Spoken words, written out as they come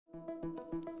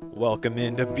Welcome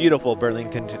into beautiful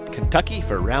Burlington, Kentucky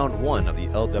for round one of the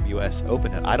LWS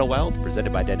Open at Idlewild,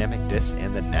 presented by Dynamic Discs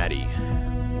and The Nati.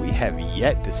 We have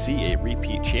yet to see a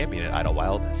repeat champion at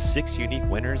Idlewild, 6 unique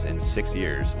winners in 6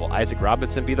 years. Will Isaac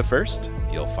Robinson be the first?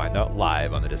 You'll find out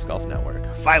live on the Disc Golf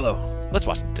Network. Philo, let's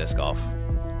watch some disc golf.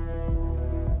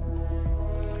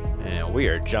 And we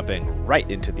are jumping right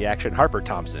into the action. Harper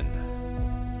Thompson.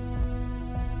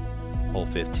 Hole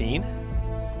 15.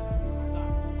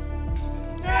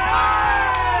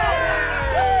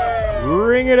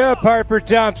 Ring it up, Harper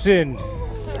Thompson.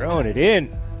 Throwing it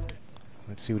in.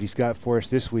 Let's see what he's got for us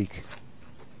this week.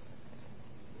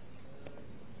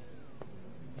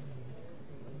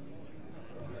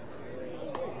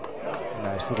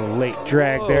 Nice little late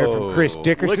drag there from Chris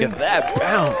Dickerson. Look at that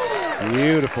bounce.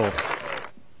 Beautiful.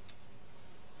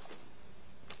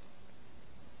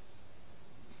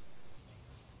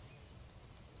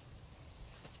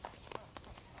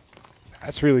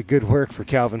 That's really good work for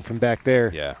Calvin from back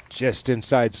there. Yeah. Just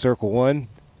inside circle one.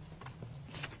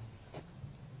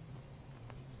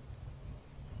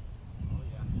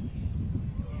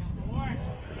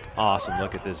 Awesome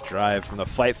look at this drive from the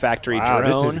Flight Factory wow,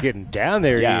 drone. This is getting down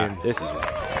there, yeah, Ian. this is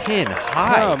pin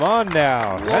high. Come on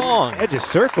now. Long. That's edge of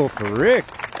circle for Rick.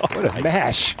 Oh, what a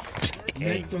mash.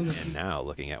 Dang. And now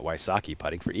looking at Wysocki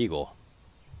putting for eagle.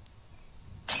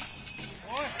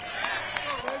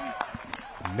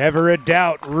 Never a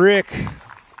doubt, Rick.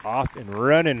 Off and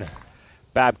running.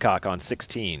 Babcock on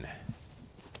 16.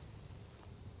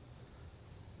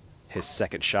 His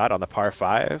second shot on the par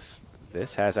 5.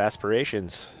 This has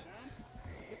aspirations.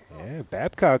 Yeah,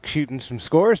 Babcock shooting some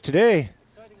scores today.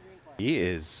 He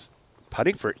is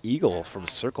putting for eagle from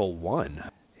circle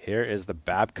 1. Here is the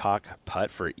Babcock putt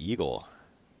for eagle.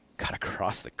 Got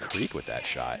across the creek with that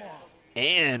shot.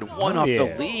 And one off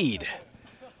the lead.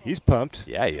 He's pumped.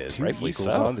 Yeah, he is. 2 Rightfully eagles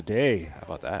so. on the day. How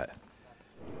about that?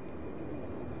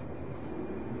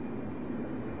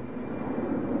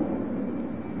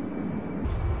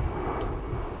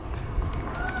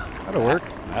 That'll work.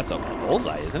 That's a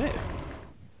bullseye, isn't it?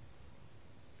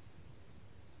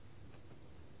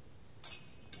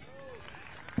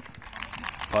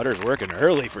 Putter's working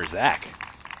early for Zach.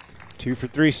 2 for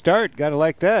 3 start. Gotta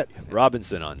like that.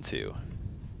 Robinson on 2.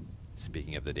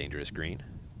 Speaking of the dangerous green.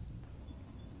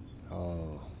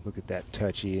 Oh, look at that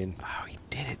touch, Ian. Oh, he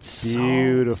did it so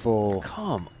beautiful.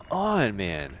 Come on,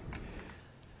 man.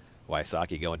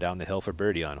 Wysocki going down the hill for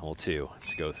birdie on hole 2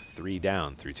 to go 3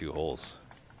 down through 2 holes.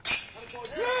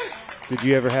 Did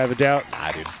you ever have a doubt?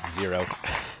 Ah, dude, 0.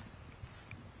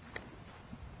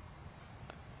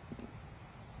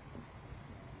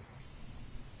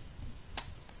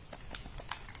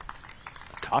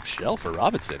 Top shelf for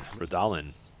Robinson.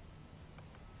 Rodalin.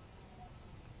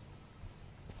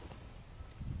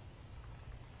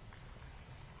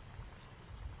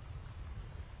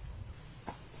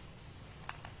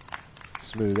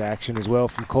 Smooth action as well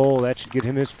from Cole. That should get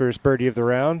him his first birdie of the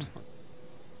round.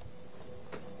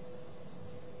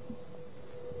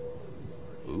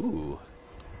 Ooh.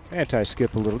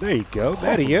 Anti-skip a little. There you go.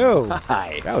 Matty-o.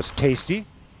 Hi. That was tasty.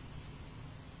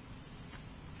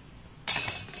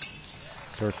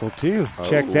 Circle 2.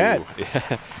 Check that.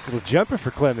 Yeah. Little jumper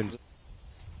for Clemens.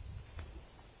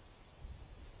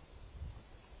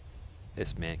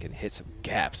 This man can hit some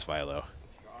gaps, Philo.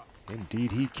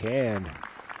 Indeed he can.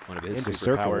 One of his Into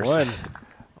circle superpowers. 1.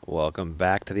 Welcome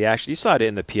back to the action. You saw it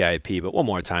in the PIP, but one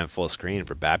more time full screen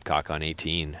for Babcock on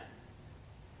 18. A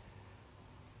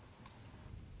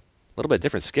little bit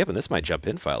different skip, and this might jump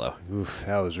in, Philo. Oof,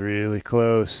 that was really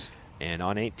close. And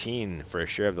on 18 for a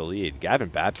share of the lead, Gavin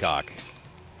Babcock.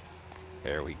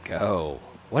 There we go.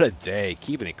 What a day,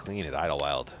 keeping it clean at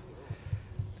Idlewild.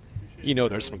 You know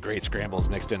there's some great scrambles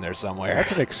mixed in there somewhere.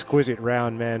 That's an exquisite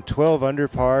round, man. 12 under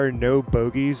par, no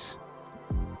bogeys.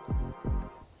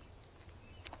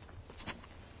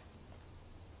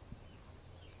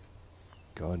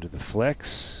 Going to the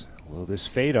flex. Will this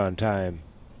fade on time?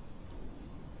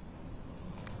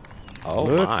 Oh,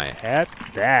 Look my. at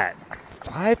that.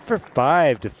 5 for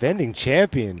 5, defending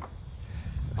champion.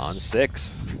 On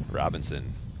 6,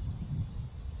 Robinson.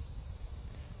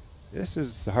 This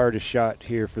is the hardest shot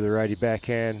here for the righty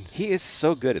backhand. He is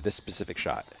so good at this specific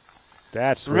shot.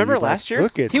 That's Remember last year?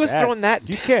 Look at he was that. throwing that.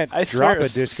 You can't I drop swear, a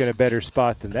disc in a better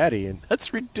spot than that, Ian.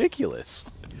 That's ridiculous.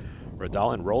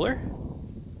 Rodalin roller?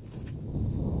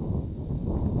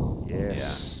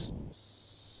 Yes.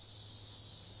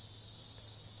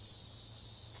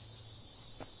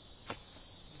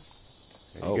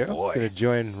 Yeah. There you go. Boy. Going to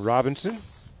join Robinson.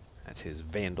 That's his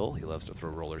Vandal. He loves to throw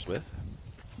rollers with.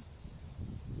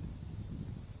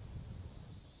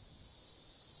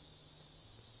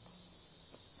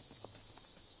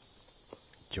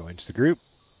 Joins the group.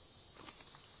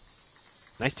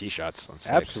 Nice tee shots on 6.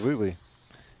 Absolutely.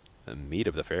 The meat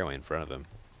of the fairway in front of him.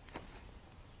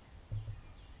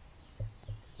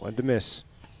 One to miss.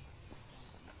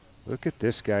 Look at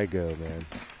this guy go, man.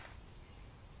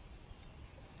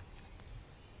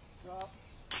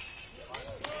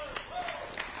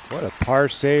 What a par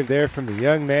save there from the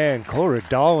young man, Cole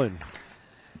Dolan.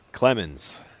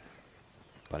 Clemens.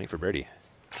 Bunting for birdie.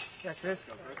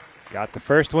 Got the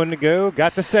first one to go,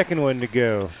 got the second one to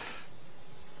go.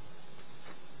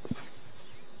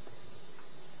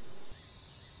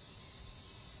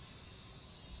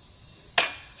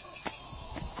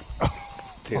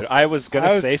 Dude, I was going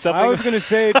to say something. I was going to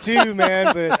say it too,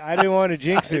 man, but I didn't want to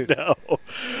jinx it. No.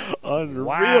 Unreal.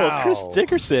 Wow. Chris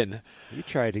Dickerson. He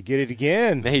tried to get it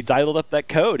again. Man, he dialed up that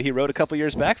code he wrote a couple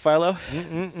years back, Philo.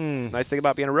 Nice thing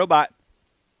about being a robot.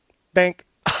 Bank.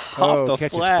 Off the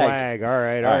catches flag. flag.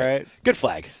 All right. Good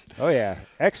flag. Oh, yeah.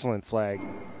 Excellent flag.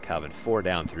 Calvin 4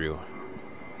 down through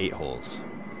 8 holes.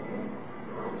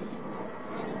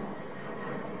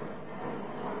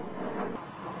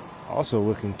 Also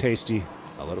looking tasty.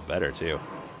 A little better, too.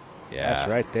 Yeah. That's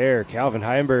right there. Calvin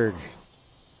Heimberg.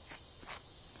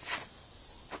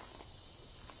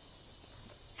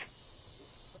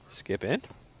 Skip in.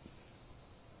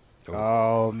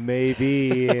 Oh,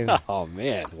 maybe. Oh,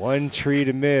 man. One tree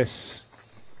to miss.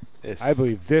 This, I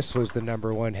believe this was the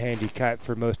 #1 handicap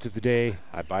for most of the day.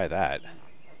 I buy that.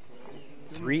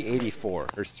 384, or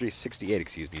 368,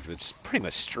 excuse me, which is pretty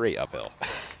much straight uphill.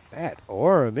 That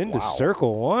Orem into Wow.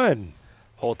 circle 1.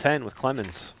 Hole 10 with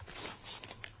Clemens.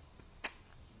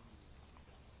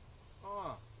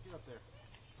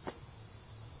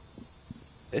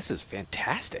 This is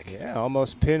fantastic. Yeah,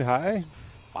 almost pin high.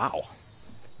 Wow.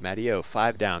 Matty O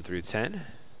 5 down through 10.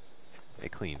 A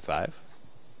clean 5.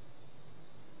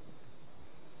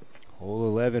 Hole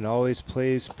 11 always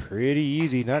plays pretty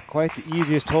easy. Not quite the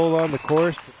easiest hole on the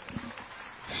course.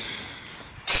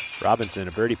 Robinson,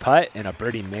 a birdie putt and a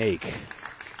birdie make.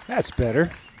 That's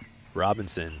better.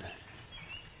 Robinson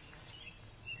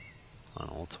on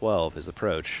hole 12, his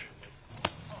approach.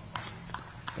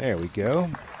 There we go.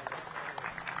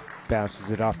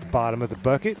 Bounces it off the bottom of the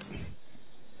bucket.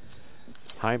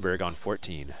 Heimberg on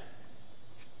 14.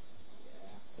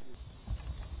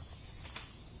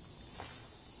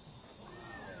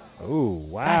 Oh,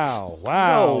 wow. That's-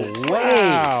 Wow. no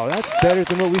Wow. That's better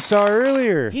than what we saw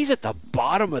earlier. He's at the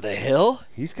bottom of the hill.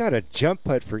 He's got a jump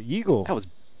putt for eagle. That was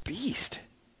beast.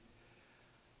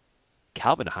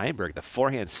 Calvin Heimberg, the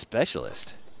forehand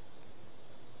specialist.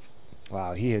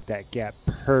 Wow, he hit that gap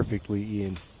perfectly,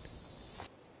 Ian.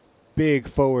 Big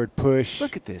forward push.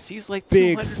 Look at this. He's like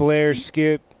Big 200 flare feet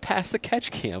skip. past the catch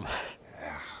cam.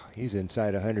 He's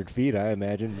inside 100 feet, I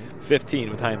imagine. 15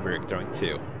 with Heimberg throwing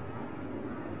 2.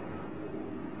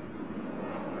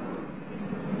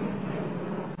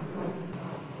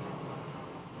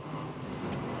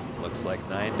 Looks like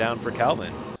 9 down for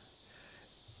Calvin.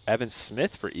 Evan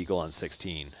Smith for eagle on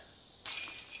 16.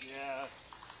 Yeah.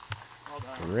 Well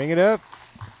done. Ring it up.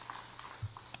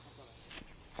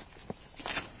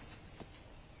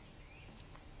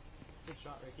 Good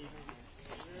shot, Ricky.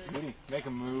 Make a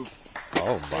move.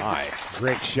 Oh my.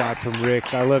 Great shot from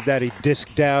Rick. I love that he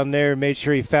disked down there, made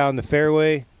sure he found the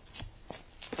fairway.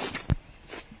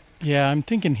 Yeah, I'm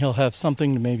thinking he'll have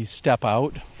something to maybe step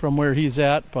out from where he's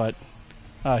at, but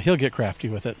he'll get crafty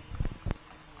with it.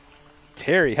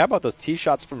 Terry, how about those tee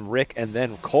shots from Rick and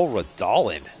then Cole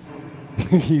Radalin?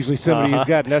 Usually somebody who's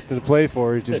got nothing to play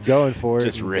for is just going for it.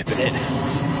 Just ripping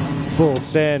it. Full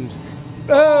send.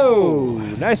 Oh,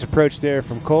 nice approach there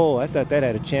from Cole. I thought that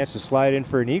had a chance to slide in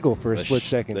for an eagle for a split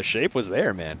second. The shape was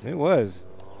there, man. It was.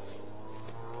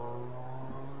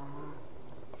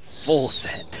 Full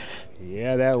send.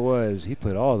 Yeah, that was. He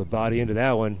put all the body into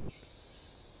that one.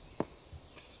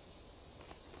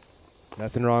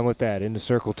 Nothing wrong with that. Into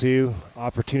circle 2.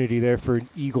 Opportunity there for an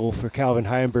eagle for Calvin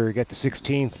Heimberg at the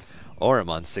 16th. Orem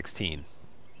on 16.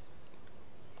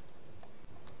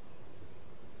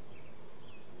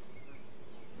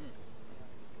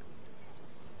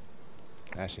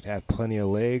 I should have plenty of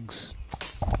legs.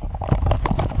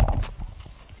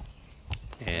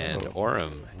 And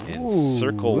Orem in Ooh,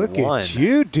 circle look 1. at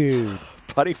you, dude.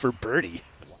 Putting for birdie.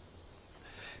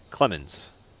 Clemens.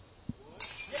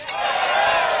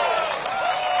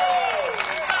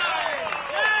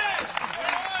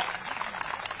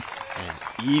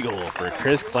 An eagle for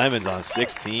Chris Clemens on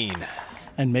 16.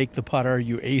 And make the putter,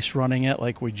 you ace running it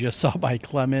like we just saw by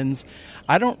Clemens.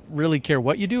 I don't really care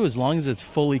what you do as long as it's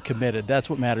fully committed. That's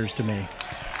what matters to me.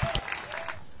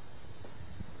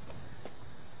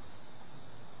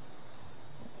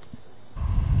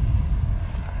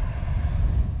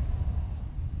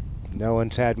 No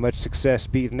one's had much success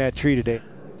beating that tree today.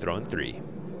 Throwing 3.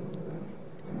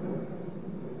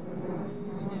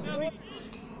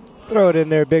 Throw it in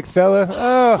there, big fella.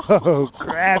 Oh,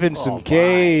 grabbing some my.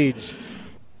 cage.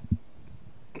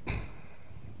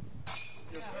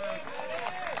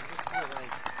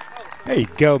 There you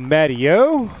go,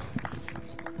 Matty-O.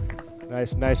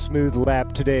 Nice smooth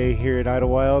lap today here at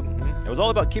Idlewild. It was all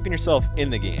about keeping yourself in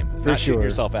the game. It's For not shooting sure.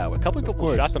 yourself out. A couple of people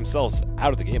course. shot themselves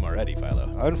out of the game already, Philo.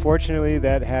 Unfortunately,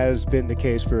 that has been the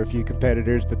case for a few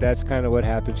competitors, but that's kind of what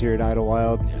happens here at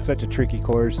Idlewild. It's such a tricky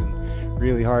course and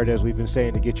really hard, as we've been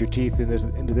saying, to get your teeth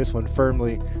into this one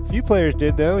firmly. A few players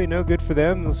did, though. You know, good for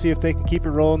them. We'll see if they can keep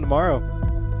it rolling tomorrow.